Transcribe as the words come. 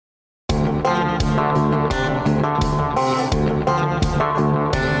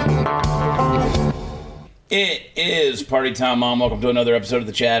It is party time, Mom. Welcome to another episode of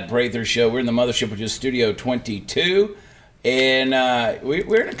the Chad Prather Show. We're in the mothership, which is Studio 22, and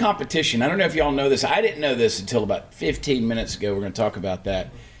we're in a competition. I don't know if y'all know this. I didn't know this until about 15 minutes ago. We're going to talk about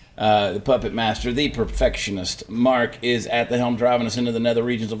that. The puppet master, the perfectionist, Mark, is at the helm driving us into the nether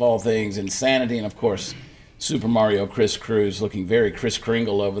regions of all things, insanity, and of course, Super Mario Chris Cruz, looking very Kris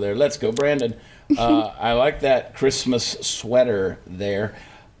Kringle over there. Let's go, Brandon. I like that Christmas sweater there.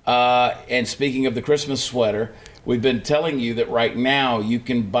 And speaking of the Christmas sweater, we've been telling you that right now you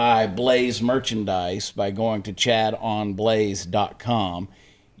can buy Blaze merchandise by going to chadonblaze.com.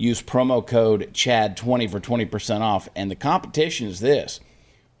 Use promo code CHAD20 for 20% off. And the competition is this.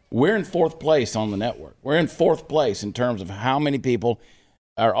 We're in fourth place on the network. We're in fourth place in terms of how many people,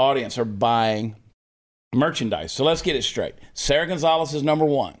 our audience, are buying merchandise. So let's get it straight. Sarah Gonzalez is number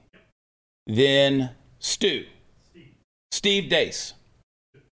one. Then Steve Dace.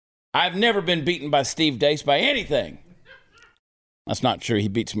 I've never been beaten by Steve Dace by anything. That's not true. He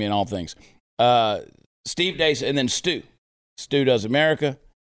beats me in all things. Steve Dace, and then Stu. Stu Does America.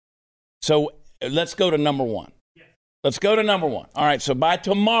 So let's go to number one. Let's go to number one. All right, so by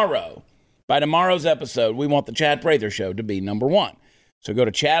tomorrow's episode, we want the Chad Prather Show to be number one. So go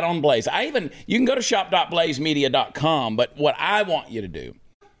to Chad on Blaze. You can go to shop.blazemedia.com, but what I want you to do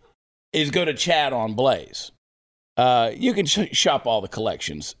is go to Chad on Blaze. You can shop all the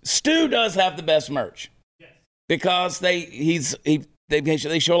collections. Stu does have the best merch because they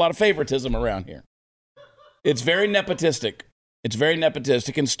show a lot of favoritism around here. It's very nepotistic.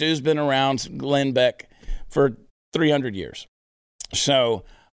 And Stu's been around Glenn Beck for 300 years. So,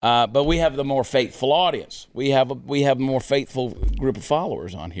 but we have the more faithful audience. We have a more faithful group of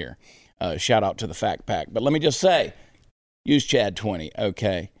followers on here. Shout out to the Fact Pack. But let me just say, use Chad20,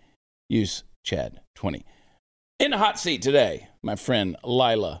 okay? Use Chad20. In the hot seat today, my friend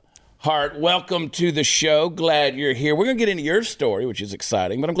Lila. Hart, welcome to the show. Glad you're here. We're going to get into your story, which is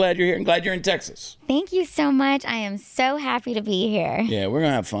exciting, but I'm glad you're here and glad you're in Texas. Thank you so much. I am so happy to be here. Yeah, we're going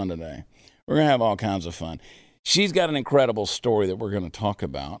to have fun today. We're going to have all kinds of fun. She's got an incredible story that we're going to talk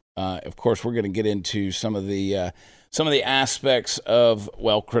about. Of course, we're going to get into some of the aspects of,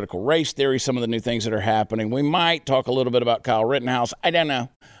 critical race theory, some of the new things that are happening. We might talk a little bit about Kyle Rittenhouse. I don't know.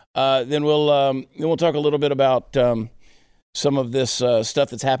 Then we'll talk a little bit about some of this stuff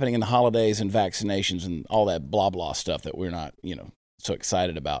that's happening in the holidays and vaccinations and all that blah blah stuff that we're not so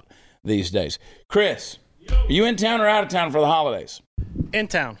excited about these days. Chris, are you in town or out of town for the holidays? In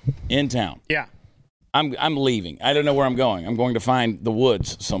town. In town. Yeah. I'm leaving. I don't know where I'm going. I'm going to find the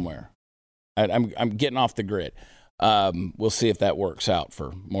woods somewhere. I'm getting off the grid. We'll see if that works out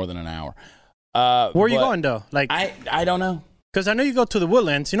for more than an hour. Where are you going though? I don't know. Because I know you go to the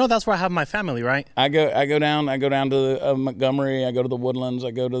Woodlands. That's where I have my family, right? I go down to Montgomery. I go to the Woodlands.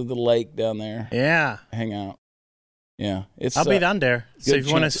 I go to the lake down there. Yeah. Hang out. Yeah. I'll be down there. So if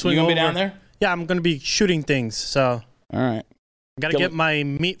you want to swing over. You gonna be down there? Yeah, I'm gonna be shooting things. So. All right. I gotta get my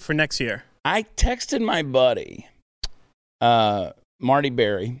meat for next year. I texted my buddy, Marty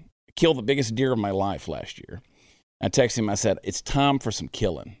Berry, killed the biggest deer of my life last year. I texted him. I said, "It's time for some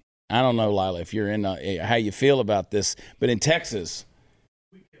killing." I don't know, Lila, if you're in how you feel about this, but in Texas,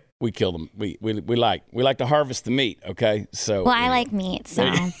 we kill them. We like to harvest the meat. Okay, so I like meat, so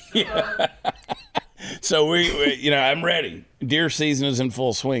yeah. So we I'm ready. Deer season is in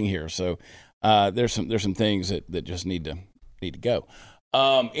full swing here, so there's some things that just need to go.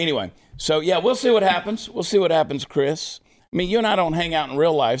 Anyway, so yeah, we'll see what happens. We'll see what happens, Chris. I mean, you and I don't hang out in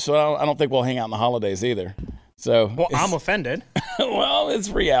real life, so I don't think we'll hang out in the holidays either. So I'm offended. Well, it's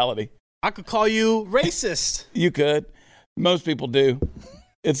reality. I could call you racist. You could. Most people do.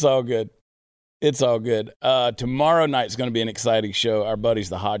 It's all good. It's all good. Tomorrow night's going to be an exciting show. Our buddies,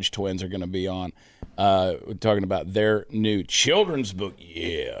 the Hodge twins, are going to be on. We're talking about their new children's book.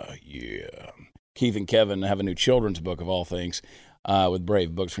 Yeah. Keith and Kevin have a new children's book of all things with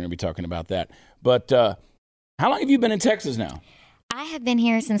Brave Books. We're going to be talking about that. But how long have you been in Texas now? I have been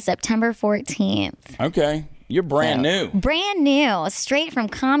here since September 14th. Okay. You're brand new. Brand new. Straight from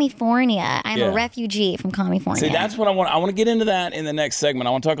California. I'm a refugee from California. See, that's what I want. I want to get into that in the next segment.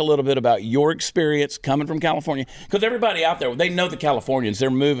 I want to talk a little bit about your experience coming from California. Because everybody out there, they know the Californians. They're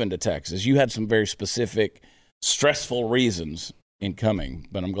moving to Texas. You had some very specific, stressful reasons in coming,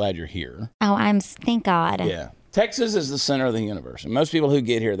 but I'm glad you're here. Oh, thank God. Yeah. Texas is the center of the universe. And most people who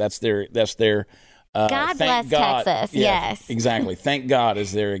get here, that's their God bless Texas. Yes. Exactly. Thank God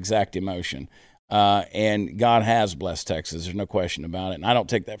is their exact emotion. And God has blessed Texas. There's no question about it. And I don't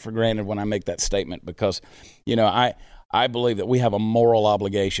take that for granted when I make that statement because, I believe that we have a moral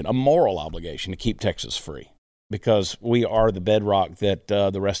obligation to keep Texas free. because we are the bedrock that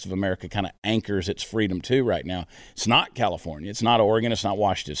the rest of America kind of anchors its freedom to right now. It's not California. It's not Oregon. It's not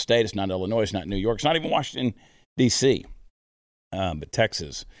Washington State. It's not Illinois. It's not New York. It's not even Washington, D.C., but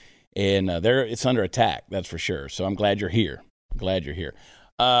Texas. And it's under attack, that's for sure. So I'm glad you're here.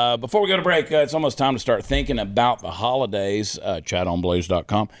 Before we go to break, it's almost time to start thinking about the holidays.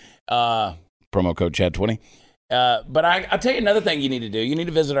 ChadOnBlaze.com. Promo code CHAD20. But I'll tell you another thing you need to do. You need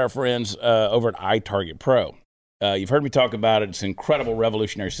to visit our friends over at iTarget Pro. You've heard me talk about it. It's an incredible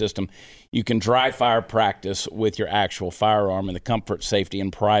revolutionary system. You can dry fire practice with your actual firearm in the comfort, safety,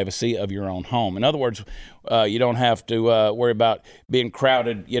 and privacy of your own home. In other words, you don't have to worry about being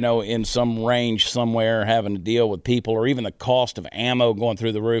crowded, in some range somewhere, having to deal with people, or even the cost of ammo going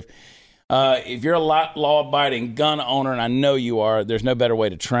through the roof. If you're a law-abiding gun owner, and I know you are, there's no better way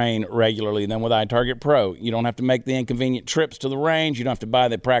to train regularly than with iTarget Pro. You don't have to make the inconvenient trips to the range. You don't have to buy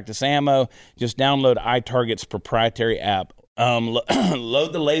the practice ammo. Just download iTarget's proprietary app.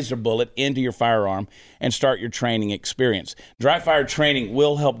 Load the laser bullet into your firearm and start your training experience. Dry fire training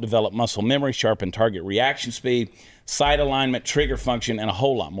will help develop muscle memory, sharpen target reaction speed, sight alignment, trigger function, and a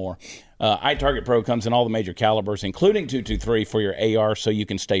whole lot more. iTarget Pro comes in all the major calibers, including .223 for your AR, so you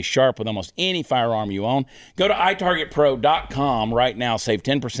can stay sharp with almost any firearm you own. Go to iTargetPro.com right now. Save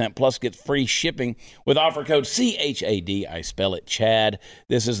 10%, plus get free shipping with offer code CHAD. I spell it Chad.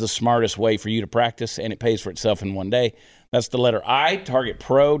 This is the smartest way for you to practice, and it pays for itself in one day. That's the letter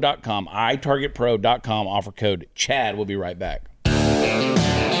iTargetPro.com. iTargetPro.com, offer code Chad. We'll be right back.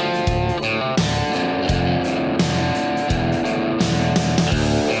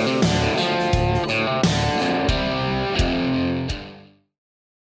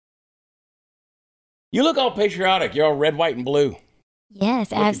 You look all patriotic. You're all red, white, and blue.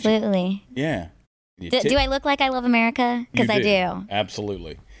 Yes, absolutely. Yeah. Do I look like I love America? Because I do.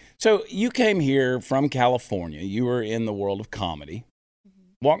 Absolutely. So you came here from California. You were in the world of comedy.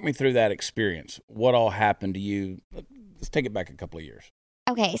 Walk me through that experience. What all happened to you? Let's take it back a couple of years.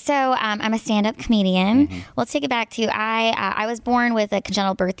 Okay, so I'm a stand-up comedian. Well, let's take it back to I was born with a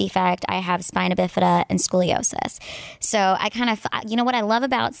congenital birth defect. I have spina bifida and scoliosis. So I kind of, what I love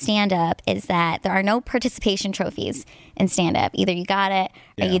about stand-up is that there are no participation trophies in stand-up. Either you got it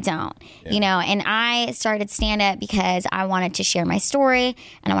or you don't. And I started stand-up because I wanted to share my story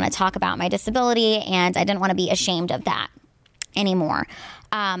and I want to talk about my disability, and I didn't want to be ashamed of that anymore.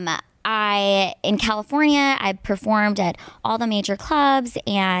 In California, I performed at all the major clubs,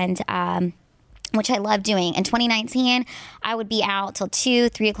 and which I love doing. In 2019, I would be out till 2,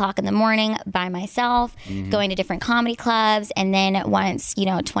 3 o'clock in the morning by myself, going to different comedy clubs. And then once,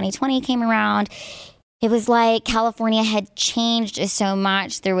 2020 came around, it was like California had changed so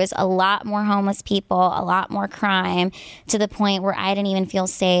much. There was a lot more homeless people, a lot more crime, to the point where I didn't even feel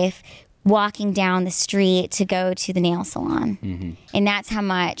safe walking down the street to go to the nail salon. And that's how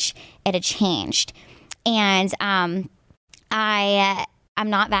much it had changed. And I'm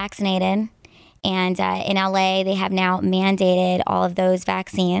not vaccinated. And in LA, they have now mandated all of those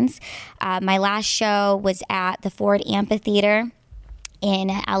vaccines. My last show was at the Ford Amphitheater in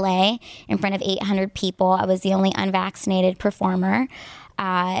LA in front of 800 people. I was the only unvaccinated performer.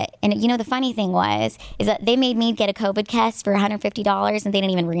 And the funny thing is that they made me get a COVID test for $150, and they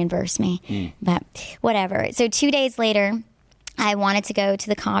didn't even reimburse me. But whatever. So 2 days later, I wanted to go to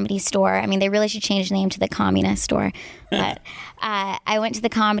the Comedy Store. I mean, they really should change the name to the Communist Store. But I went to the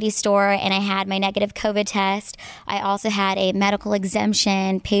Comedy Store, and I had my negative COVID test. I also had a medical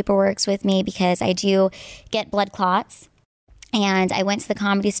exemption paperwork with me because I do get blood clots. And I went to the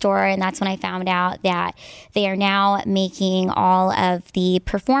Comedy Store, and that's when I found out that they are now making all of the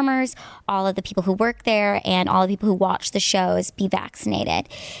performers, all of the people who work there, and all the people who watch the shows be vaccinated.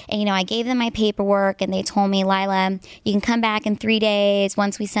 And, I gave them my paperwork, and they told me, Lila, you can come back in 3 days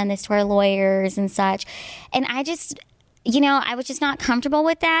once we send this to our lawyers and such. And I just... I was just not comfortable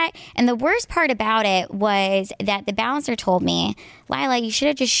with that. And the worst part about it was that the bouncer told me, Lila, you should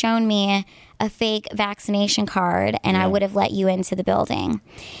have just shown me a fake vaccination card and I would have let you into the building.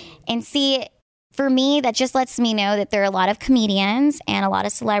 And see, for me, that just lets me know that there are a lot of comedians and a lot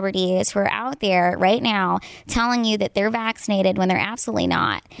of celebrities who are out there right now telling you that they're vaccinated when they're absolutely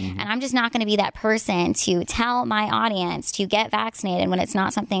not. And I'm just not going to be that person to tell my audience to get vaccinated when it's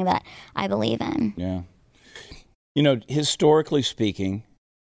not something that I believe in. Yeah. Historically speaking,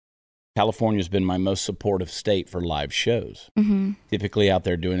 California's been my most supportive state for live shows. Typically out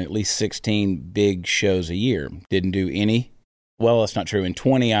there doing at least 16 big shows a year. Didn't do any. Well, that's not true. In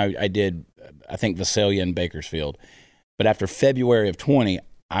 20, I did, I think, Visalia and Bakersfield. But after February of 20,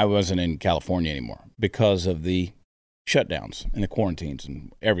 I wasn't in California anymore because of the shutdowns and the quarantines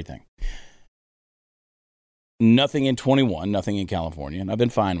and everything. Nothing in 21, nothing in California. And I've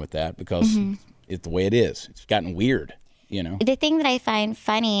been fine with that because it's the way it is. It's gotten weird, you know. The thing that I find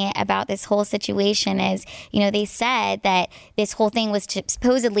funny about this whole situation is, they said that this whole thing was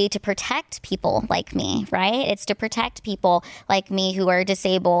supposedly to protect people like me, right? It's to protect people like me who are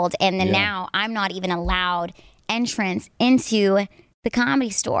disabled. And then now I'm not even allowed entrance into the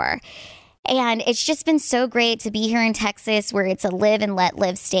Comedy Store. And it's just been so great to be here in Texas where it's a live and let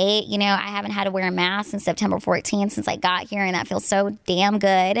live state. I haven't had to wear a mask since September 14th since I got here. And that feels so damn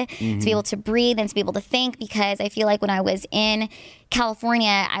good to be able to breathe and to be able to think, because I feel like when I was in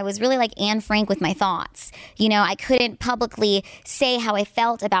California, I was really like Anne Frank with my thoughts. I couldn't publicly say how I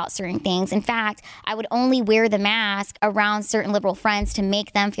felt about certain things. In fact, I would only wear the mask around certain liberal friends to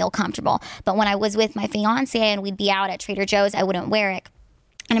make them feel comfortable. But when I was with my fiance and we'd be out at Trader Joe's, I wouldn't wear it.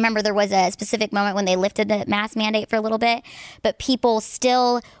 And I remember there was a specific moment when they lifted the mask mandate for a little bit, but people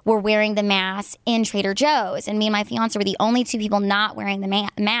still were wearing the mask in Trader Joe's. And me and my fiance were the only two people not wearing the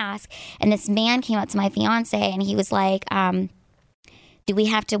mask. And this man came up to my fiance and he was like, do we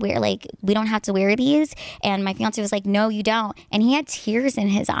have to wear, we don't have to wear these? And my fiance was like, no, you don't. And he had tears in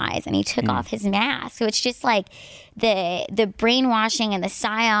his eyes and he took off his mask. So it's just like the brainwashing and the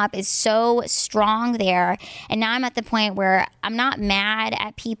psyop is so strong there. And now I'm at the point where I'm not mad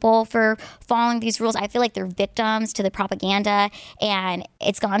at people for following these rules. I feel like they're victims to the propaganda. And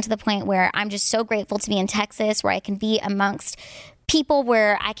it's gone to the point where I'm just so grateful to be in Texas, where I can be amongst people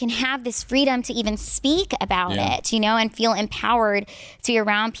where I can have this freedom to even speak about it, and feel empowered to be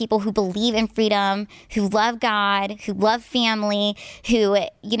around people who believe in freedom, who love God, who love family, who,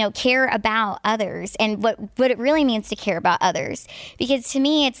 care about others and what it really means to care about others. Because to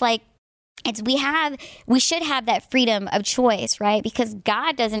me, it's like, we should have that freedom of choice, right? Because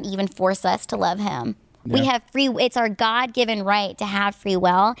God doesn't even force us to love him. Yeah. We have it's our God-given right to have free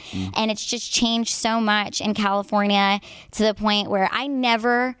will. And it's just changed so much in California to the point where I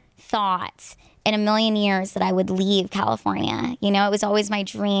never thought in a million years that I would leave California. It was always my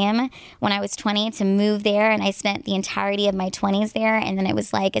dream when I was 20 to move there, and I spent the entirety of my 20s there. And then it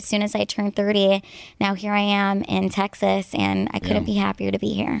was like, as soon as I turned 30, now here I am in Texas, and I couldn't be happier to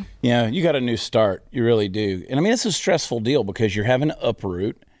be here. Yeah, you got a new start. You really do. And I mean, it's a stressful deal because you're having to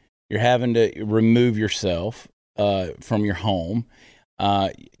uproot. You're having to remove yourself from your home,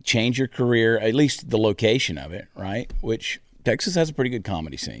 change your career, at least the location of it, right? Which Texas has a pretty good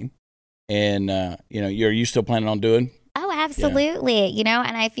comedy scene. And, are you still planning on doing? Oh, absolutely. And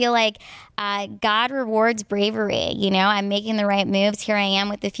I feel like God rewards bravery. I'm making the right moves. Here I am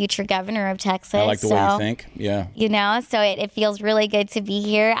with the future governor of Texas. I like the way you think. Yeah. So it feels really good to be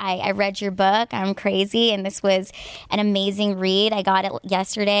here. I read your book. I'm crazy. And this was an amazing read. I got it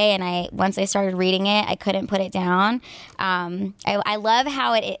yesterday. And once I started reading it, I couldn't put it down. I love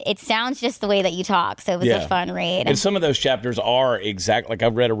how it sounds just the way that you talk. So it was a fun read. And some of those chapters are exact. Like I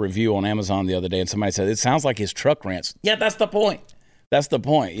read a review on Amazon the other day and somebody said, it sounds like his truck rants. Yeah, that's the point. That's the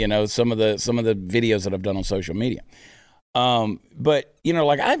point, some of the videos that I've done on social media. But,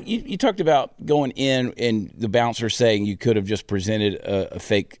 you talked about going in and the bouncer saying you could have just presented a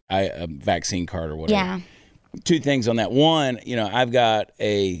fake vaccine card or whatever. Yeah. Two things on that. One, I've got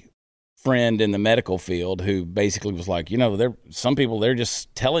a friend in the medical field who basically was like, some people, they're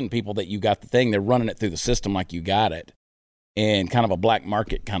just telling people that you got the thing. They're running it through the system like you got it, and kind of a black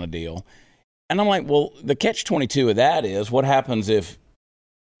market kind of deal. And I'm like, well, the catch-22 of that is what happens if,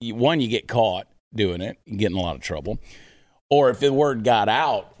 you get caught doing it, you get in a lot of trouble, or if the word got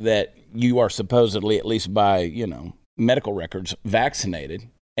out that you are supposedly, at least by, medical records, vaccinated,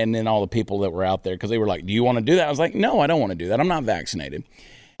 and then all the people that were out there, because they were like, do you want to do that? I was like, no, I don't want to do that. I'm not vaccinated.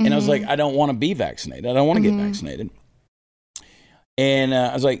 And I was like, I don't want to be vaccinated. I don't want to get vaccinated. And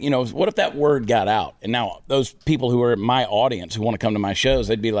I was like, what if that word got out? And now those people who are my audience who want to come to my shows,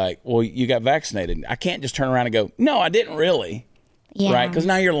 they'd be like, well, you got vaccinated. I can't just turn around and go, no, I didn't really. Yeah. Right? Because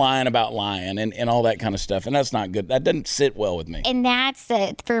now you're lying about lying and all that kind of stuff. And that's not good. That doesn't sit well with me. And that's,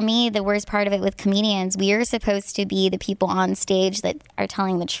 for me, the worst part of it with comedians. We are supposed to be the people on stage that are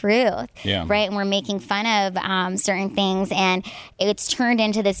telling the truth. Yeah. Right? And we're making fun of certain things. And it's turned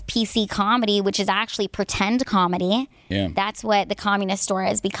into this PC comedy, which is actually pretend comedy. Yeah. That's what the Communist Store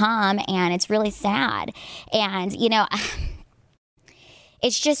has become. And it's really sad. And,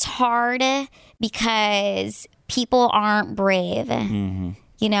 it's just hard because people aren't brave, and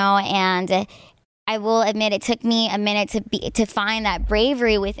I will admit it took me a minute to find that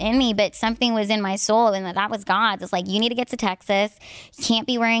bravery within me, but something was in my soul, and that was God's. It's like, you need to get to Texas. You can't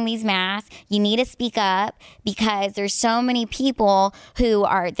be wearing these masks. You need to speak up, because there's so many people who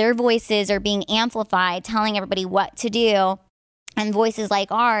their voices are being amplified, telling everybody what to do, and voices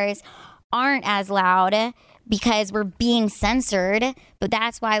like ours aren't as loud, because we're being censored. But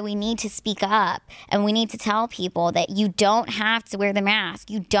that's why we need to speak up, and we need to tell people that you don't have to wear the mask.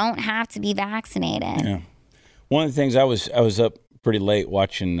 You don't have to be vaccinated. Yeah. One of the things I was up pretty late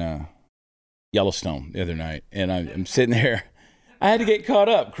watching Yellowstone the other night, and I'm sitting there. I had to get caught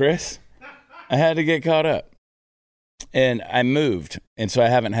up, Chris. I had to get caught up. And I moved, and so I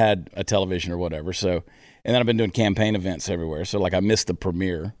haven't had a television or whatever. So, and then I've been doing campaign events everywhere. So, like, I missed the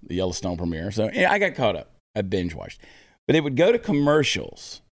premiere, the Yellowstone premiere. So, yeah, I got caught up. I binge watched. But it would go to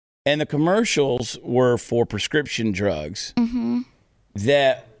commercials, and the commercials were for prescription drugs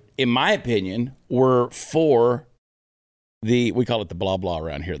that, in my opinion, were for we call it the blah blah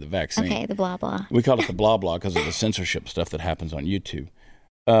around here, the vaccine. Okay, the blah blah. We call it the blah blah because of the censorship stuff that happens on YouTube.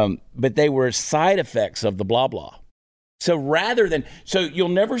 But they were side effects of the blah blah. So you'll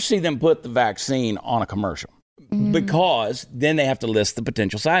never see them put the vaccine on a commercial because then they have to list the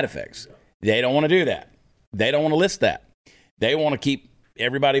potential side effects. They don't want to do that. They don't want to list that. They want to keep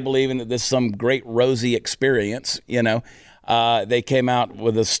everybody believing that this is some great rosy experience. They came out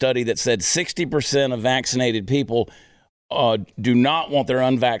with a study that said 60% of vaccinated people do not want their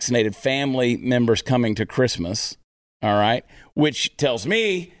unvaccinated family members coming to Christmas. All right, which tells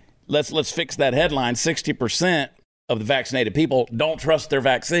me let's fix that headline. 60% of the vaccinated people don't trust their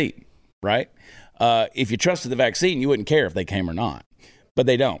vaccine, right? If you trusted the vaccine, you wouldn't care if they came or not, but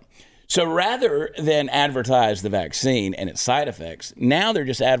they don't. So rather than advertise the vaccine and its side effects, now they're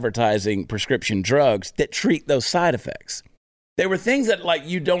just advertising prescription drugs that treat those side effects. They were things that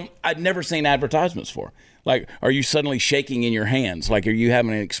I'd never seen advertisements for. Like, are you suddenly shaking in your hands? Like, are you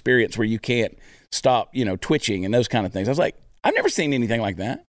having an experience where you can't stop, twitching and those kind of things? I was like, I've never seen anything like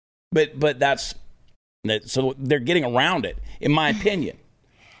that. But that's so they're getting around it, in my opinion.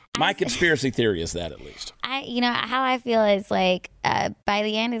 My conspiracy theory is that, at least. How I feel is by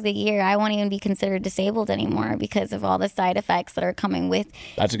the end of the year, I won't even be considered disabled anymore because of all the side effects that are coming with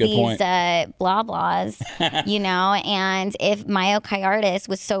That's a good these point. Blah blahs, and if myocarditis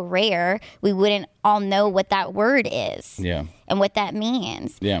was so rare, we wouldn't all know what that word is and what that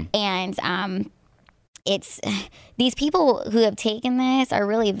means. Yeah. And it's these people who have taken this are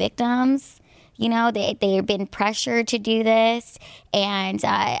really victims. They've been pressured to do this, and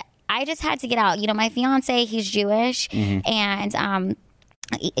I just had to get out. My fiance, he's Jewish, and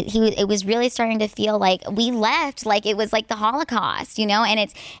it was really starting to feel like we left, like it was like the Holocaust, and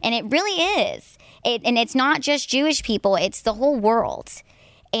it really is. And it's not just Jewish people; it's the whole world,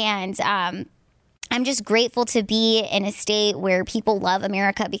 and I'm just grateful to be in a state where people love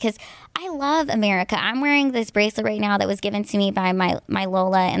America because I love America. I'm wearing this bracelet right now that was given to me by my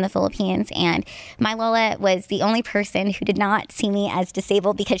Lola in the Philippines. And my Lola was the only person who did not see me as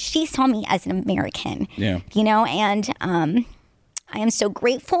disabled because she saw me as an American. Yeah. And I am so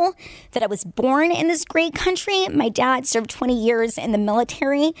grateful that I was born in this great country. My dad served 20 years in the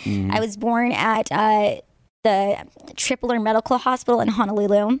military. I was born at the Tripler Medical Hospital in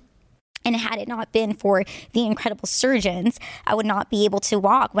Honolulu. And had it not been for the incredible surgeons, I would not be able to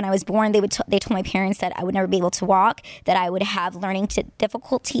walk. When I was born, they told my parents that I would never be able to walk, that I would have learning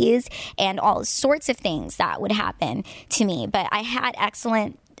difficulties and all sorts of things that would happen to me. But I had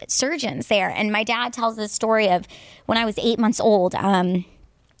excellent surgeons there. And my dad tells this story of when I was 8 months old, I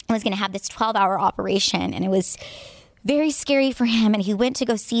was going to have this 12-hour operation, and it was very scary for him. And he went to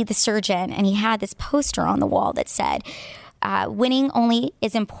go see the surgeon, and he had this poster on the wall that said, winning only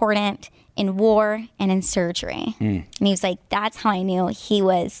is important in war and in surgery. And he was like, that's how I knew he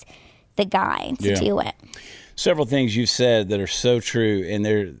was the guy to do it. Several things you said that are so true, and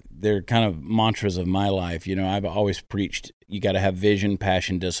they're kind of mantras of my life. I've always preached you got to have vision,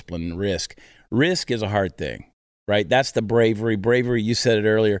 passion, discipline, and risk. Risk is a hard thing, right? That's the bravery. Bravery, you said it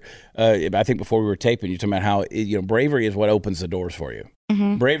earlier. I think before we were taping, you talking about how bravery is what opens the doors for you.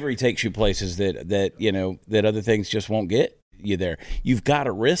 Bravery takes you places that other things just won't get you there. You've got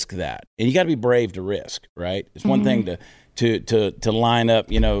to risk that, and you got to be brave to risk. Right? It's one thing to line up,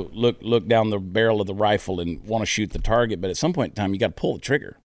 look down the barrel of the rifle and want to shoot the target, but at some point in time, you got to pull the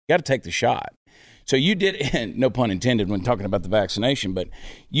trigger. You got to take the shot. So you did, no pun intended when talking about the vaccination, but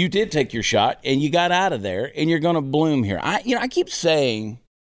you did take your shot, and you got out of there, and you're going to bloom here. I keep saying.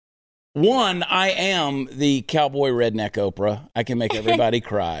 One, I am the cowboy redneck Oprah. I can make everybody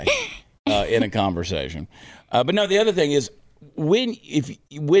cry in a conversation. But no, the other thing is when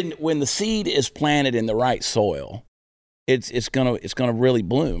the seed is planted in the right soil, it's gonna really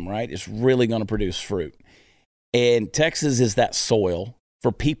bloom, right? It's really gonna produce fruit. And Texas is that soil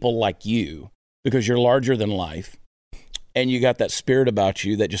for people like you because you're larger than life. and you got that spirit about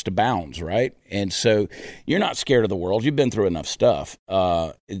you that just abounds, right? And so you're not scared of the world. You've been through enough stuff,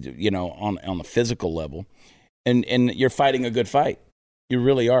 on the physical level, and you're fighting a good fight. You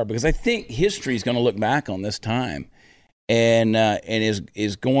really are, because I think history is going to look back on this time and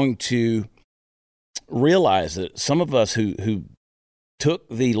is going to realize that some of us who took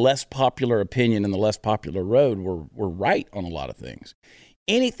the less popular opinion and the less popular road were right on a lot of things.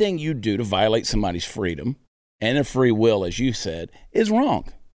 Anything you do to violate somebody's freedom and their free will, as you said, is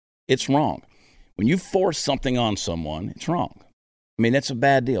wrong. It's wrong. When you force something on someone, it's wrong. I mean, that's a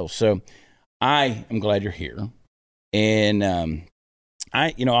bad deal. So I am glad you're here. And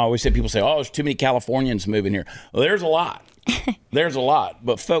I always say, people say, oh, there's too many Californians moving here. Well, there's a lot. There's a lot.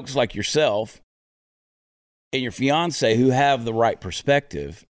 But folks like yourself and your fiance who have the right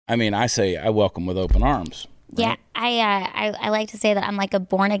perspective, I mean, I say I welcome with open arms. Right? Yeah, I like to say that I'm like a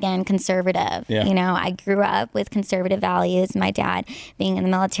born-again conservative. Yeah. I grew up with conservative values. My dad being in the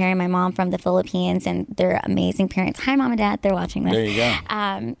military, my mom from the Philippines, and they're amazing parents. Hi, Mom and Dad. They're watching this. There you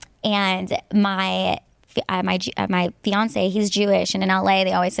go. And my fiance, he's Jewish, and in LA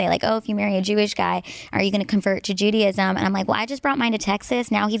they always say, like, oh, if you marry a Jewish guy, are you going to convert to Judaism? And I'm like, well, I just brought mine to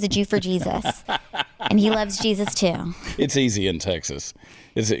Texas. Now he's a Jew for Jesus. And he loves Jesus too. It's easy in Texas.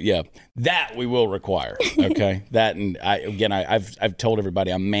 Is it? Yeah, that we will require. Okay, that, and I've told everybody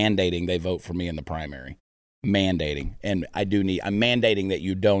I'm mandating they vote for me in the primary. Mandating, and I'm mandating that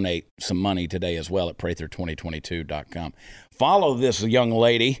you donate some money today as well at Prather2022.com. Follow this young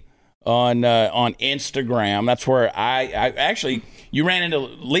lady on Instagram. That's where I actually, you ran into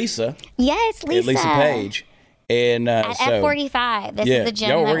Lisa. Yes, Lisa. Lisa Page. And at F45. This is the gym.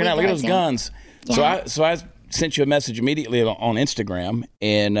 Yo, that we're gonna look at those to. guns. Yeah. So I sent you a message immediately on Instagram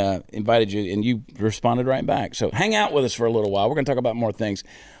and invited you, and you responded right back. So hang out with us for a little while. We're going to talk about more things.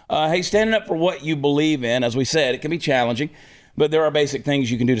 Hey, standing up for what you believe in, as we said, it can be challenging, but there are basic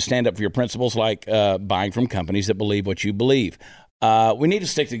things you can do to stand up for your principles, like buying from companies that believe what you believe. We need to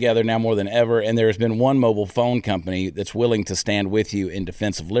stick together now more than ever, and there has been one mobile phone company that's willing to stand with you in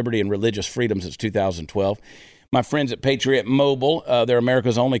defense of liberty and religious freedom since 2012. My friends at Patriot Mobile, they're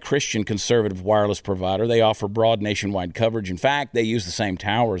America's only Christian conservative wireless provider. They offer broad nationwide coverage. In fact, they use the same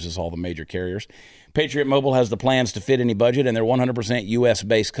towers as all the major carriers. Patriot Mobile has the plans to fit any budget, and their 100%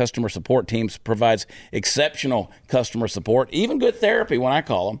 U.S.-based customer support teams provides exceptional customer support, even good therapy when I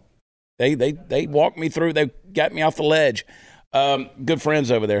call them. They walk me through. They got me off the ledge. Good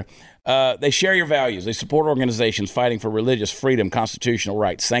friends over there. They share your values. They support organizations fighting for religious freedom, constitutional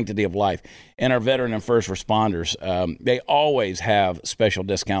rights, sanctity of life, and our veteran and first responders. They always have special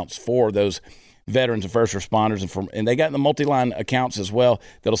discounts for those veterans and first responders, and they got the multi-line accounts as well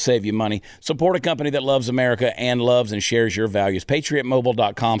that'll save you money. Support a company that loves America and loves and shares your values.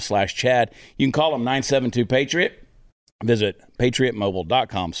 PatriotMobile.com/Chad. You can call them 972-PATRIOT. Visit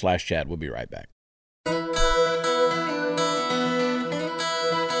PatriotMobile.com/Chad. We'll be right back.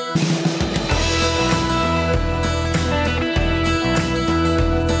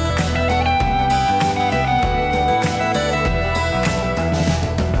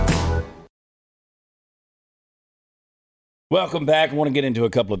 Welcome back. I want to get into a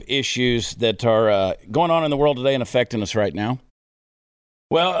couple of issues that are going on in the world today and affecting us right now.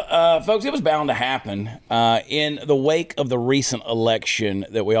 Well, folks, it was bound to happen. In the wake of the recent election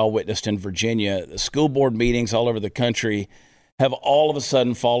that we all witnessed in Virginia, the school board meetings all over the country have all of a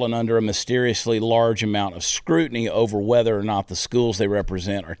sudden fallen under a mysteriously large amount of scrutiny over whether or not the schools they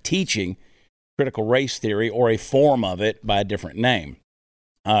represent are teaching critical race theory or a form of it by a different name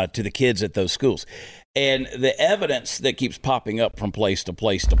to the kids at those schools. And the evidence that keeps popping up from place to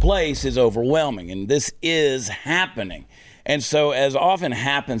place to place is overwhelming, and this is happening. And so, as often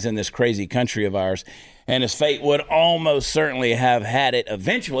happens in this crazy country of ours, and as fate would almost certainly have had it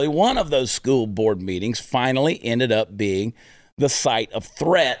eventually, one of those school board meetings finally ended up being the site of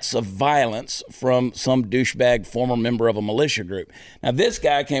threats of violence from some douchebag former member of a militia group. Now, this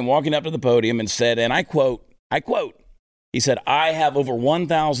guy came walking up to the podium and said, and I quote, he said, "I have over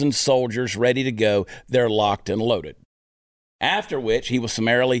 1,000 soldiers ready to go. They're locked and loaded." After which he was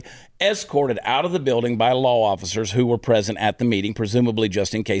summarily escorted out of the building by law officers who were present at the meeting, presumably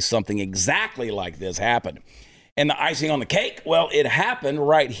just in case something exactly like this happened. And the icing on the cake, well, it happened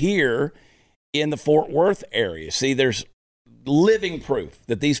right here in the Fort Worth area. See, there's living proof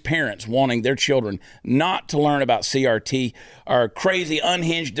that these parents wanting their children not to learn about CRT are crazy,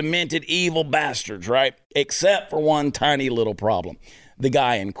 unhinged, demented, evil bastards, right? Except for one tiny little problem. The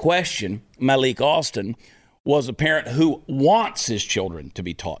guy in question, Malik Austin, was a parent who wants his children to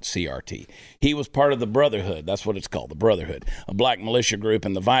be taught CRT. He was part of the Brotherhood. That's what it's called, the Brotherhood, a black militia group.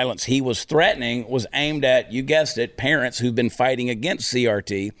 And the violence he was threatening was aimed at, you guessed it, parents who've been fighting against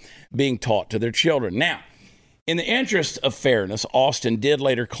CRT being taught to their children. Now, in the interest of fairness, Austin did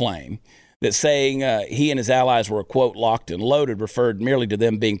later claim that saying he and his allies were, quote, locked and loaded referred merely to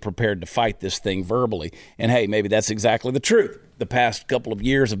them being prepared to fight this thing verbally. And hey, maybe that's exactly the truth. The past couple of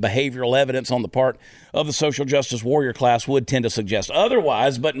years of behavioral evidence on the part of the social justice warrior class would tend to suggest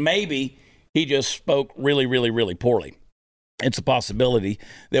otherwise, but maybe he just spoke really, really, really poorly. It's a possibility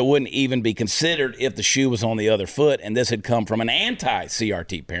that wouldn't even be considered if the shoe was on the other foot and this had come from an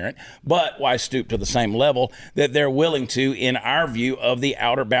anti-CRT parent. But why stoop to the same level that they're willing to, in our view, of the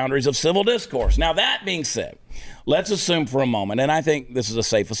outer boundaries of civil discourse? Now, that being said, let's assume for a moment, and I think this is a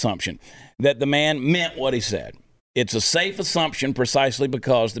safe assumption, that the man meant what he said. It's a safe assumption precisely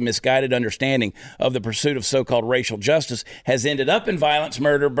because the misguided understanding of the pursuit of so-called racial justice has ended up in violence,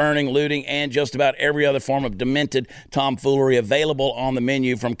 murder, burning, looting, and just about every other form of demented tomfoolery available on the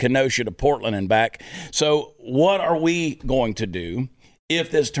menu from Kenosha to Portland and back. So what are we going to do if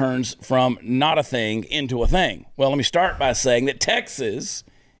this turns from not a thing into a thing? Well, let me start by saying that Texas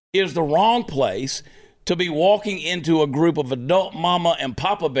is the wrong place to be walking into a group of adult mama and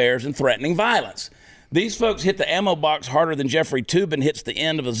papa bears and threatening violence. These folks hit the ammo box harder than Jeffrey Toobin hits the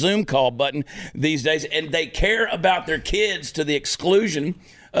end of a Zoom call button these days, and they care about their kids to the exclusion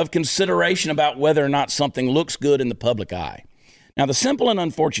of consideration about whether or not something looks good in the public eye. Now, the simple and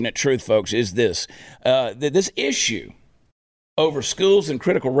unfortunate truth, folks, is this, that this issue over schools and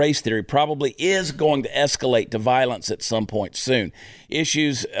critical race theory probably is going to escalate to violence at some point soon.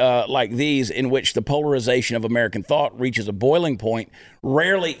 Issues like these, in which the polarization of American thought reaches a boiling point,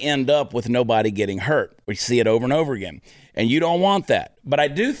 rarely end up with nobody getting hurt. We see it over and over again. And you don't want that. But I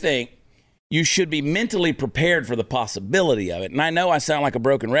do think you should be mentally prepared for the possibility of it. And I know I sound like a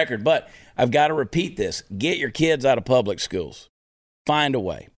broken record, but I've got to repeat this. Get your kids out of public schools. Find a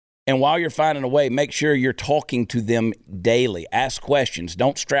way. And while you're finding a way, make sure you're talking to them daily. Ask questions.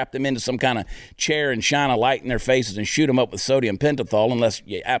 Don't strap them into some kind of chair and shine a light in their faces and shoot them up with sodium pentothal unless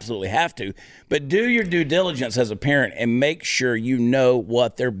you absolutely have to. But do your due diligence as a parent and make sure you know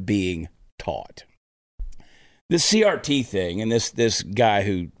what they're being taught. This CRT thing and this guy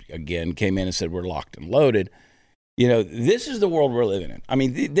who, again, came in and said we're locked and loaded, you know, this is the world we're living in. I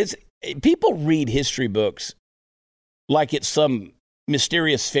mean, people read history books like it's some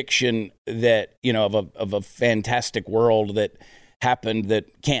mysterious fiction that, you know, of a fantastic world that happened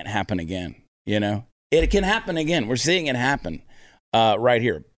that can't happen again. You know, it can happen again. We're seeing it happen right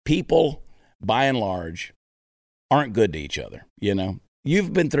here. People, by and large, aren't good to each other. You know,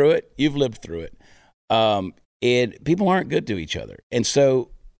 you've been through it. You've lived through it. And people aren't good to each other. And so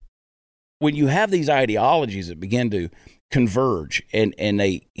when you have these ideologies that begin to converge and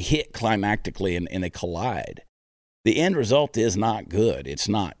they hit climactically and they collide, the end result is not good. It's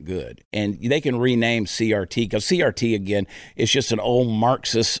not good. And they can rename CRT because CRT, again, is just an old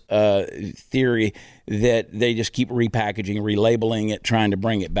Marxist theory that they just keep repackaging, relabeling it, trying to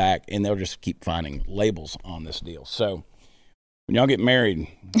bring it back, and they'll just keep finding labels on this deal. So when y'all get married,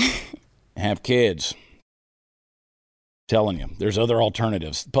 have kids, telling you, there's other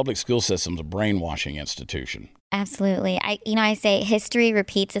alternatives. The public school system's a brainwashing institution. Absolutely. I say history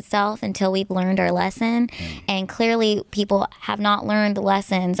repeats itself until we've learned our lesson. And clearly people have not learned the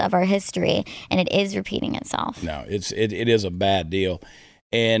lessons of our history, and it is repeating itself. No, it is a bad deal.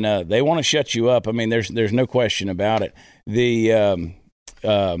 And they want to shut you up. I mean, there's no question about it. That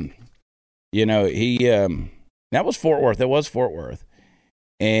was Fort Worth. That was Fort Worth.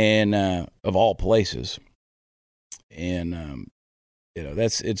 And of all places. And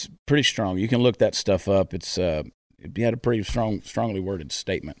it's pretty strong. You can look that stuff up. It had a pretty strongly worded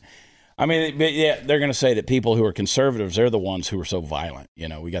statement. I mean, they're going to say that people who are conservatives, they're the ones who are so violent. You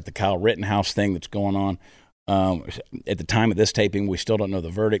know, we got the Kyle Rittenhouse thing that's going on. At the time of this taping, we still don't know the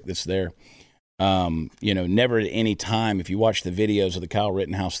verdict that's there. Never at any time, if you watch the videos of the Kyle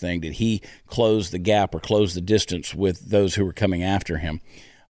Rittenhouse thing, did he close the gap or close the distance with those who were coming after him.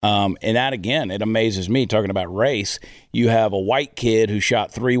 And that, again, it amazes me. Talking about race, you have a white kid who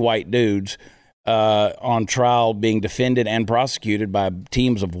shot 3 white dudes on trial being defended and prosecuted by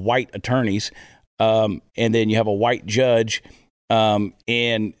teams of white attorneys. And then you have a white judge. And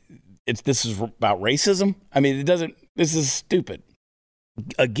this is about racism. I mean, this is stupid.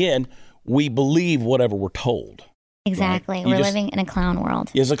 Again, we believe whatever we're told. Exactly. Right? We're living in a clown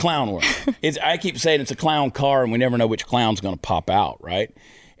world. It's a clown world. I keep saying it's a clown car and we never know which clown's going to pop out, right?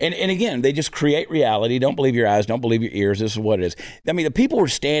 And again, they just create reality. Don't believe your eyes. Don't believe your ears. This is what it is. I mean, the people were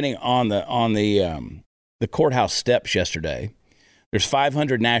standing on the the courthouse steps yesterday. There's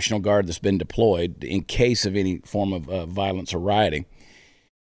 500 National Guard that's been deployed in case of any form of violence or rioting.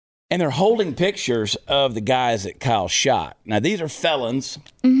 And they're holding pictures of the guys that Kyle shot. Now, these are felons.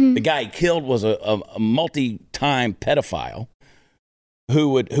 Mm-hmm. The guy he killed was a multi-time pedophile who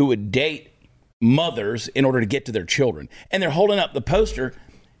would date mothers in order to get to their children. And they're holding up the poster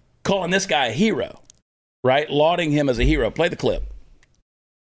calling this guy a hero, right? Lauding him as a hero. Play the clip.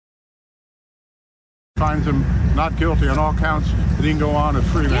 Finds him not guilty on all counts, and he can go on as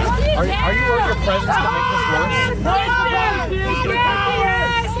free man. Are you worried your presence can make this worse? Are you worried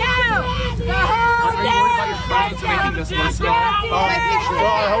about your presence making this worse? Well,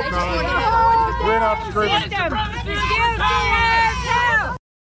 I hope not. We're not screaming.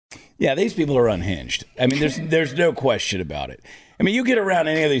 Yeah, these people are unhinged. I mean, there's no question about it. I mean, you get around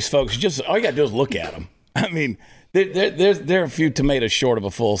any of these folks, just all you got to do is look at them. I mean, they're a few tomatoes short of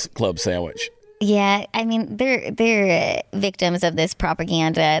a full club sandwich. Yeah, I mean, they're victims of this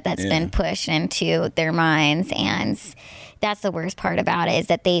propaganda that's been pushed into their minds, and that's the worst part about it, is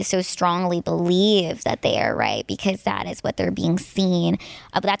that they so strongly believe that they are right because that is what they're being seen.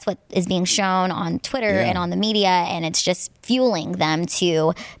 That's what is being shown on Twitter and on the media, and it's just fueling them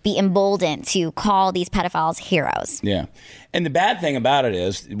to be emboldened to call these pedophiles heroes. Yeah. And the bad thing about it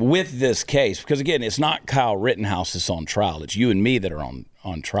is, with this case, because again, it's not Kyle Rittenhouse that's on trial. It's you and me that are on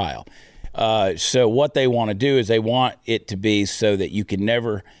trial. So what they want to do is they want it to be so that you can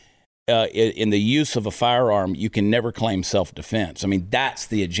never, in the use of a firearm, you can never claim self-defense. I mean, that's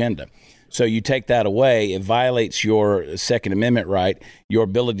the agenda. So you take that away, it violates your Second Amendment right, your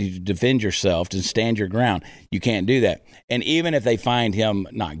ability to defend yourself, to stand your ground. You can't do that. And even if they find him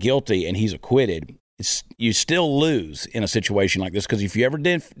not guilty and he's acquitted, you still lose in a situation like this, because if you ever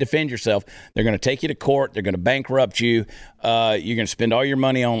defend yourself, they're going to take you to court. They're going to bankrupt you. You're going to spend all your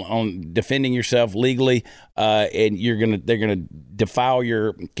money on defending yourself legally, and they're going to defile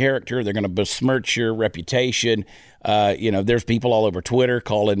your character. They're going to besmirch your reputation. There's people all over Twitter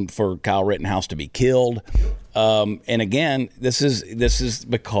calling for Kyle Rittenhouse to be killed. And again, this is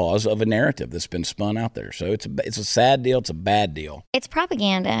because of a narrative that's been spun out there. So it's a sad deal. It's a bad deal. It's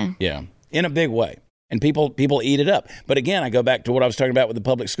propaganda. Yeah, in a big way. And people eat it up. But again, I go back to what I was talking about with the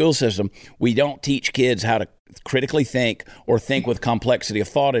public school system. We don't teach kids how to critically think or think with complexity of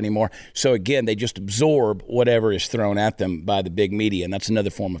thought anymore. So again, they just absorb whatever is thrown at them by the big media, and that's another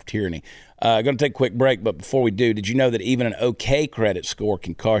form of tyranny. I'm going to take a quick break, but before we do, did you know that even an okay credit score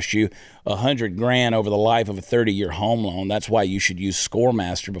can cost you $100,000 over the life of a 30-year home loan? That's why you should use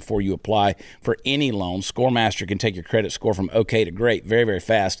ScoreMaster before you apply for any loan. ScoreMaster can take your credit score from okay to great very, very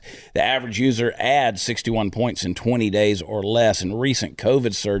fast. The average user adds 61 points in 20 days or less, and recent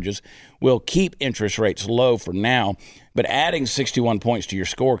COVID surges will keep interest rates low for now, but adding 61 points to your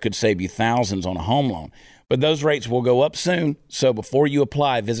score could save you thousands on a home loan. But those rates will go up soon, so before you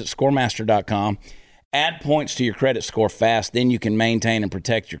apply, visit ScoreMaster.com. Add points to your credit score fast, then you can maintain and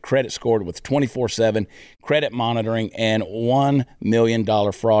protect your credit score with 24/7 credit monitoring and $1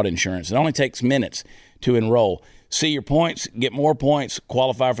 million fraud insurance. It only takes minutes to enroll. See your points, get more points,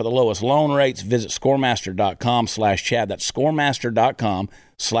 qualify for the lowest loan rates. Visit ScoreMaster.com/Chad. That's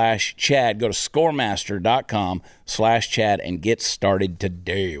ScoreMaster.com/Chad. Go to ScoreMaster.com/Chad and get started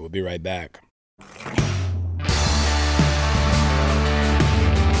today. We'll be right back.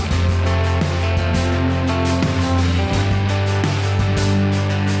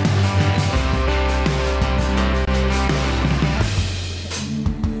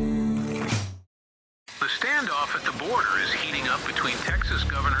 The standoff at the border is heating up between Texas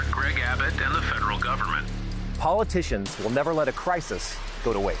Governor Greg Abbott and the federal government. Politicians will never let a crisis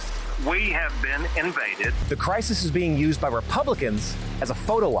go to waste. We have been invaded. The crisis is being used by Republicans as a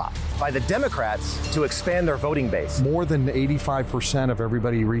photo op, by the Democrats to expand their voting base. More than 85% of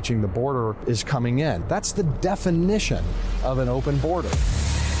everybody reaching the border is coming in. That's the definition of an open border.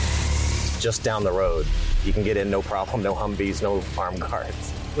 Just down the road, you can get in no problem, no Humvees, no armed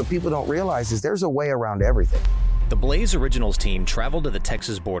guards. What people don't realize is there's a way around everything. The Blaze Originals team traveled to the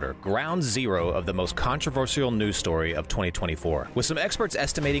Texas border, ground zero of the most controversial news story of 2024. With some experts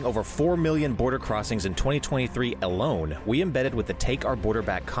estimating over 4 million border crossings in 2023 alone, we embedded with the Take Our Border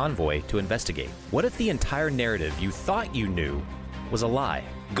Back convoy to investigate. What if the entire narrative you thought you knew was a lie?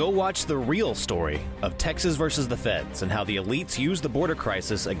 Go watch the real story of Texas versus the feds and how the elites use the border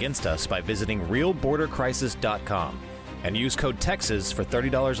crisis against us by visiting realbordercrisis.com and use code TEXAS for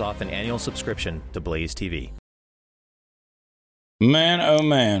 $30 off an annual subscription to Blaze TV. Man, oh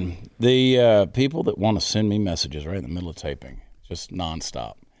man, the people that want to send me messages right in the middle of taping, just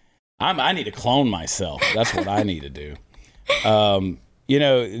nonstop. I need to clone myself. That's what I need to do. You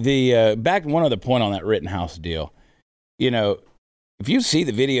know, the back one other point on that Rittenhouse deal. You know, if you see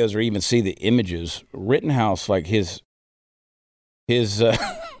the videos or even see the images, Rittenhouse, like his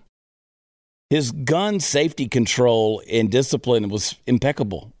gun safety control and discipline was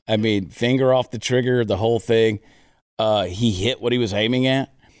impeccable. I mean, finger off the trigger, the whole thing. He hit what he was aiming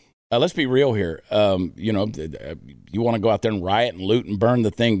at. Let's be real here. You know, you want to go out there and riot and loot and burn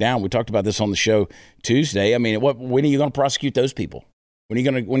the thing down. We talked about this on the show Tuesday. I mean, when are you going to prosecute those people? When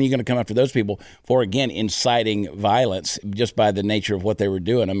are you going to come after those people for, again, inciting violence just by the nature of what they were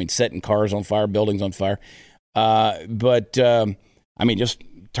doing? I mean, setting cars on fire, buildings on fire. I mean, just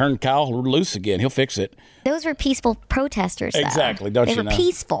turn Kyle loose again. He'll fix it. Those were peaceful protesters, though. Exactly. Don't you know? They were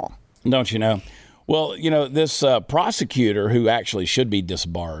peaceful. Don't you know? Well, you know, this prosecutor who actually should be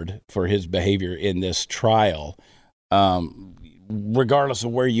disbarred for his behavior in this trial, regardless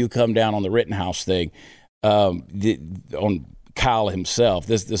of where you come down on the Rittenhouse thing, on Kyle himself,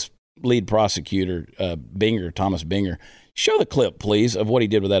 this lead prosecutor, Thomas Binger, show the clip, please, of what he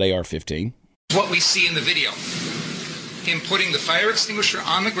did with that AR-15. What we see in the video, him putting the fire extinguisher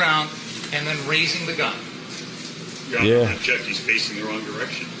on the ground and then raising the gun. Your Honor, check, he's facing the wrong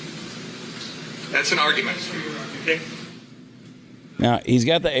direction. That's an argument. Okay. Now, he's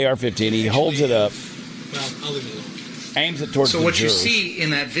got the AR-15. He holds it up. Well, I'll leave it alone. Aims it towards the So what jurors. you see in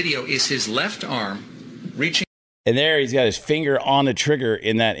that video is his left arm reaching. And there he's got his finger on the trigger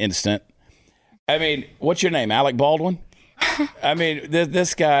in that instant. I mean, what's your name, Alec Baldwin? I mean,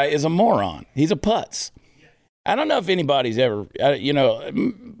 this guy is a moron. He's a putz. I don't know if anybody's ever,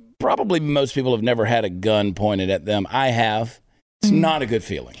 probably most people have never had a gun pointed at them. I have. It's not a good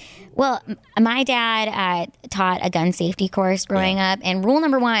feeling. Well, my dad taught a gun safety course growing up, and rule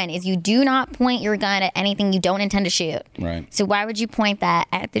number 1 is you do not point your gun at anything you don't intend to shoot. Right. So why would you point that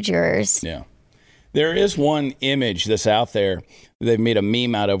at the jurors? Yeah. There is one image that's out there they've made a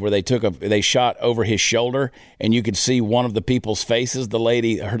meme out of where they shot over his shoulder, and you could see one of the people's faces, the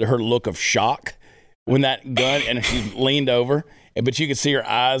lady, her look of shock when that gun, and she leaned over, but you could see her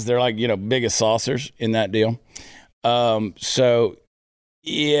eyes. They're like, big as saucers in that deal. So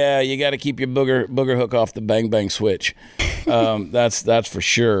yeah, you got to keep your booger hook off the bang bang switch. That's for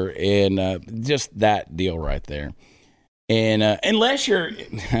sure. And just that deal right there. And unless you're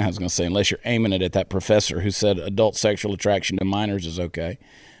aiming it at that professor who said adult sexual attraction to minors is okay.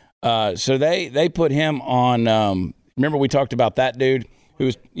 So they put him on. Remember we talked about that dude who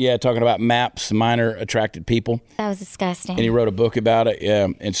was talking about MAPS, minor attracted people. That was disgusting. And he wrote a book about it. Yeah,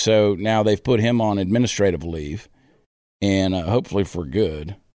 and so now they've put him on administrative leave. And hopefully for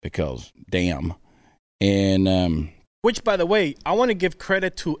good, because damn. And which, by the way, I want to give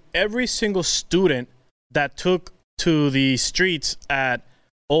credit to every single student that took to the streets at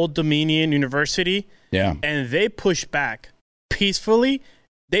Old Dominion University. Yeah. And they pushed back peacefully.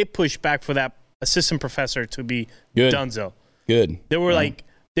 They pushed back for that assistant professor to be good. Dunzo. Good. They were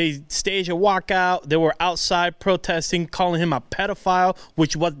they staged a walkout. They were outside protesting, calling him a pedophile,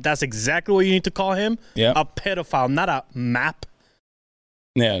 that's exactly what you need to call him. Yeah. A pedophile, not a map.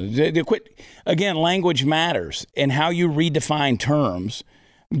 Yeah. They quit. Again, language matters, and how you redefine terms.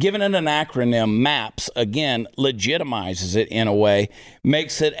 Giving it an acronym, MAPS, again, legitimizes it in a way,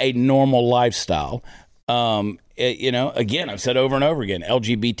 makes it a normal lifestyle. Again, I've said over and over again,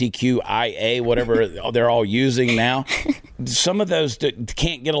 LGBTQIA, whatever they're all using now. Some of those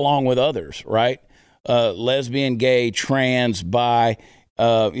can't get along with others, right? Lesbian, gay, trans, bi.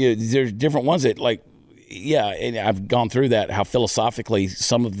 There's different ones that and I've gone through that, how philosophically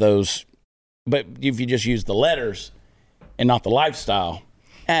some of those, but if you just use the letters and not the lifestyle,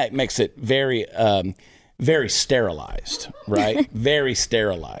 it makes it very, very sterilized, right? Very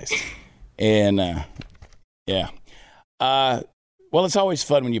sterilized. And, yeah. Well, it's always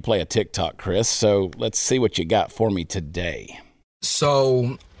fun when you play a TikTok, Chris. So let's see what you got for me today.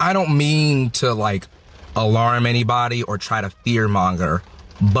 So I don't mean to alarm anybody or try to fear monger,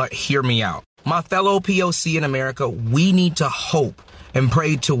 but hear me out. My fellow POC in America, we need to hope and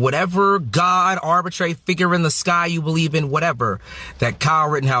pray to whatever God, arbitrary figure in the sky you believe in, whatever, that Kyle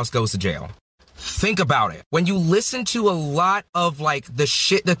Rittenhouse goes to jail. Think about it. When you listen to a lot of the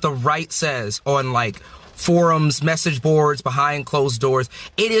shit that the right says on forums, message boards, behind closed doors,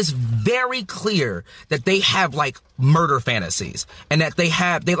 it is very clear that they have murder fantasies, and that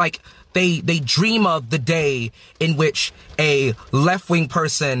they dream of the day in which a left-wing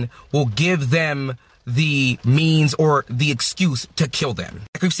person will give them the means or the excuse to kill them.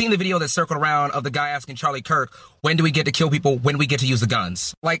 Like we've seen the video that circled around of the guy asking Charlie Kirk, when do we get to kill people? When we get to use the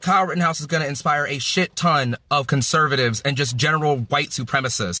guns? Like Kyle Rittenhouse is going to inspire a shit ton of conservatives and just general white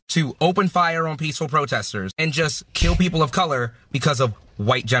supremacists to open fire on peaceful protesters and just kill people of color because of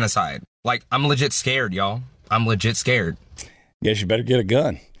white genocide. Like, I'm legit scared, y'all. I'm legit scared. Guess you better get a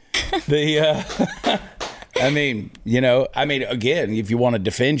gun. Again, if you want to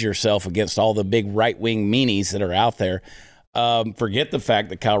defend yourself against all the big right-wing meanies that are out there, forget the fact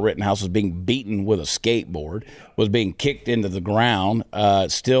that Kyle Rittenhouse was being beaten with a skateboard, was being kicked into the ground,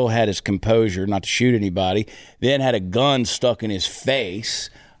 still had his composure not to shoot anybody, then had a gun stuck in his face.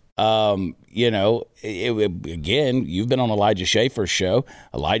 Again, you've been on Elijah Schaefer's show.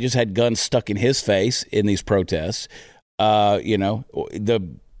 Elijah's had guns stuck in his face in these protests. The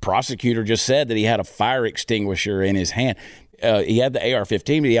prosecutor just said that he had a fire extinguisher in his hand. He had the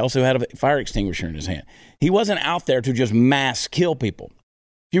AR-15, but he also had a fire extinguisher in his hand. He wasn't out there to just mass kill people.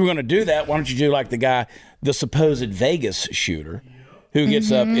 If you were going to do that, why don't you do like the guy, the supposed Vegas shooter, who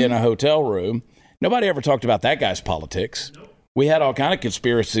gets up in a hotel room? Nobody ever talked about that guy's politics. We had all kind of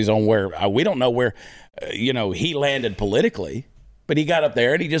conspiracies on where we don't know where, he landed politically, but he got up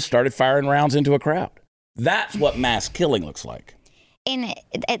there and he just started firing rounds into a crowd. That's what mass killing looks like. And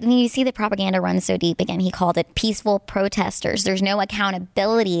you see the propaganda run so deep. Again, he called it peaceful protesters. There's no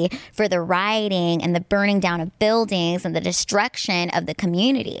accountability for the rioting and the burning down of buildings and the destruction of the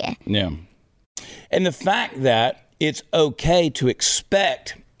community. Yeah. And the fact that it's okay to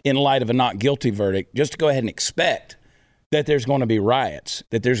expect, in light of a not guilty verdict, just to go ahead and expect that there's going to be riots,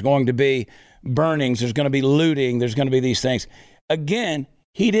 that there's going to be burnings, there's going to be looting, there's going to be these things. Again,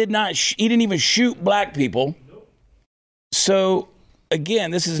 he didn't even shoot black people. So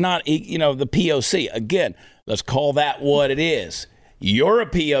again, this is not, the POC. Again, let's call that what it is. You're a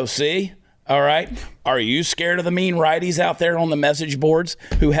POC, all right? Are you scared of the mean righties out there on the message boards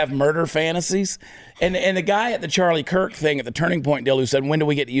who have murder fantasies? And the guy at the Charlie Kirk thing at the Turning Point deal who said, when do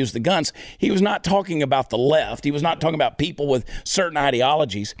we get to use the guns? He was not talking about the left. He was not talking about people with certain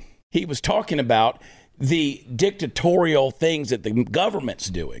ideologies. He was talking about the dictatorial things that the government's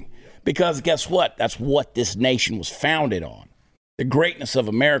doing. Because guess what? That's what this nation was founded on. The greatness of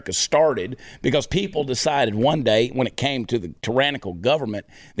America started because people decided one day, when it came to the tyrannical government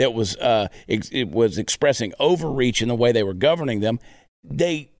that was it was expressing overreach in the way they were governing them,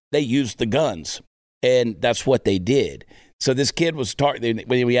 they used the guns, and that's what they did. So this kid was when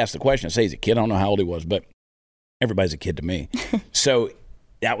we asked the question, I say he's a kid. I don't know how old he was, but everybody's a kid to me. So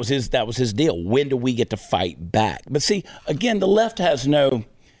that was his deal. When do we get to fight back? But see, again, the left has no.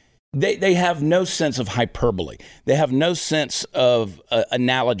 They have no sense of hyperbole. They have no sense of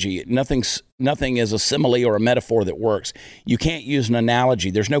analogy. Nothing is a simile or a metaphor that works. You can't use an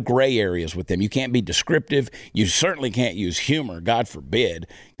analogy. There's no gray areas with them. You can't be descriptive. You certainly can't use humor, God forbid,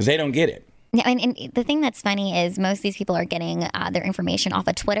 because they don't get it. Yeah, and the thing that's funny is most of these people are getting their information off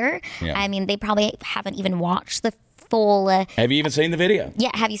of Twitter. Yeah. I mean, they probably haven't even watched the full... Have you even seen the video?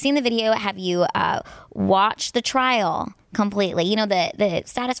 Yeah, have you seen the video? Have you watched the trial completely? The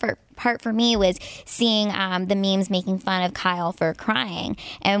saddest part for me was seeing the memes making fun of Kyle for crying.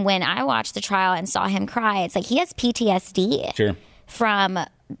 And when I watched the trial and saw him cry, it's like he has PTSD. Sure. From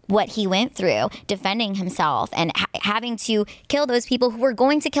what he went through defending himself and having to kill those people who were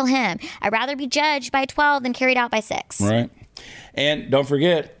going to kill him. I'd rather be judged by 12 than carried out by 6. Right. And don't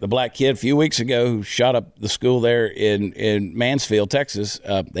forget the black kid a few weeks ago who shot up the school there in Mansfield, Texas.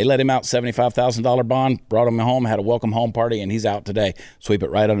 They let him out, $75,000 bond, brought him home, had a welcome home party, and he's out today. Sweep it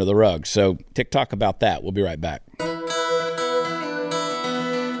right under the rug. So TikTok about that. We'll be right back.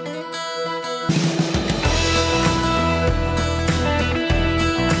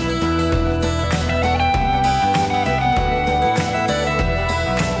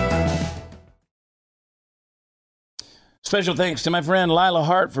 Special thanks to my friend Lila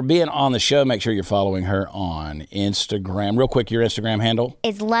Hart for being on the show. Make sure you're following her on Instagram. Real quick, your Instagram handle?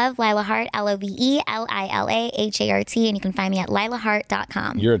 Is Love Lila Hart, LOVELILAHART, and you can find me at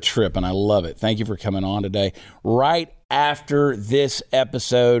lilahart.com. You're a trip, and I love it. Thank you for coming on today. Right after this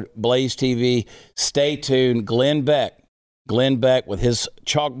episode, Blaze TV, stay tuned. Glenn Beck with his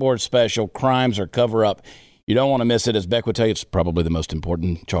chalkboard special, Crimes or Cover Up. You don't want to miss it. As Beck would tell you, it's probably the most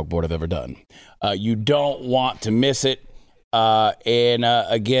important chalkboard I've ever done. You don't want to miss it.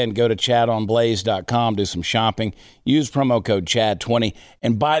 Again, go to chadonblaze.com, do some shopping, use promo code CHAD20.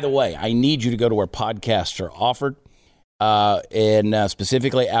 And by the way, I need you to go to where podcasts are offered, and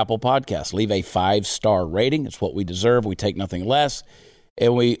specifically Apple Podcasts. Leave a 5-star rating. It's what we deserve. We take nothing less.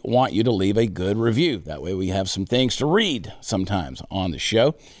 And we want you to leave a good review. That way we have some things to read sometimes on the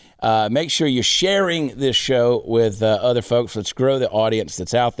show. Make sure you're sharing this show with other folks. Let's grow the audience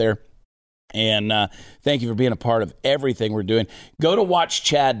that's out there. And thank you for being a part of everything we're doing. Go to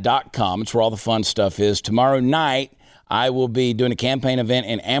watchchad.com. It's where all the fun stuff is. Tomorrow night, I will be doing a campaign event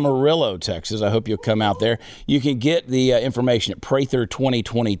in Amarillo, Texas. I hope you'll come out there. You can get the information at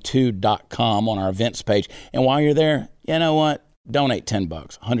Prather2022.com on our events page. And while you're there, you know what? Donate $10,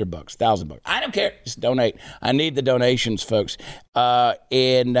 $100, $1,000. I don't care. Just donate. I need the donations, folks.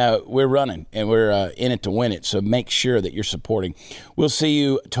 And we're running, and we're in it to win it. So make sure that you're supporting. We'll see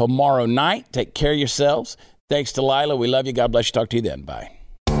you tomorrow night. Take care of yourselves. Thanks to Lila. We love you. God bless you. Talk to you then. Bye.